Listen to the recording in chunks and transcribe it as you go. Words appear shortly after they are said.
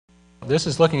This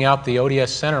is looking out the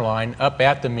ODS center line up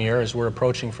at the Mir as we're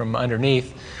approaching from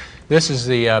underneath. This is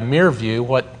the Mir view.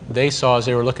 What they saw as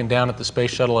they were looking down at the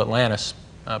Space Shuttle Atlantis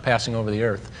passing over the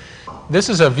Earth. This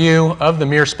is a view of the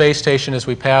Mir space station as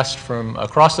we passed from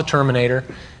across the terminator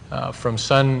from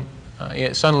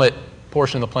sunlit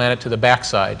portion of the planet to the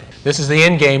backside. This is the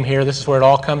end game here. This is where it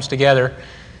all comes together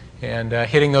and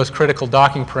hitting those critical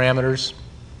docking parameters.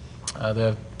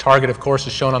 The target, of course,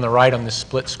 is shown on the right on this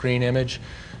split screen image.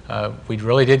 We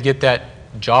really did get that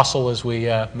jostle as we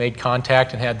made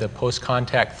contact and had the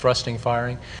post-contact thrusting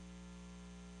firing.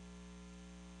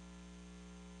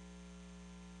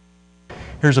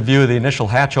 Here's a view of the initial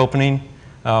hatch opening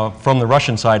from the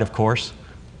Russian side, of course.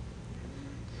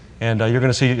 And you're going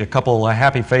to see a couple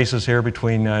happy faces here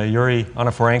between Yuri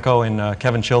Oniforenko and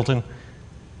Kevin Chilton.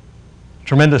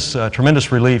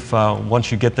 Tremendous relief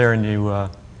once you get there and you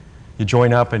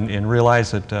join up and realize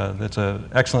that that's an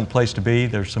excellent place to be.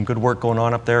 There's some good work going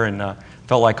on up there, and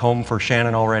felt like home for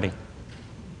Shannon already.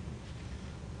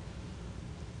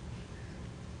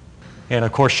 And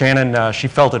of course, Shannon, she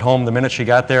felt at home the minute she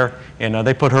got there, and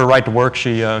they put her right to work.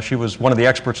 She was one of the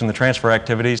experts in the transfer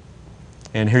activities.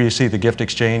 And here you see the gift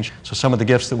exchange. So some of the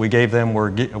gifts that we gave them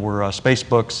were space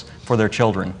books for their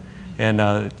children, and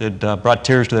it brought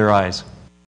tears to their eyes.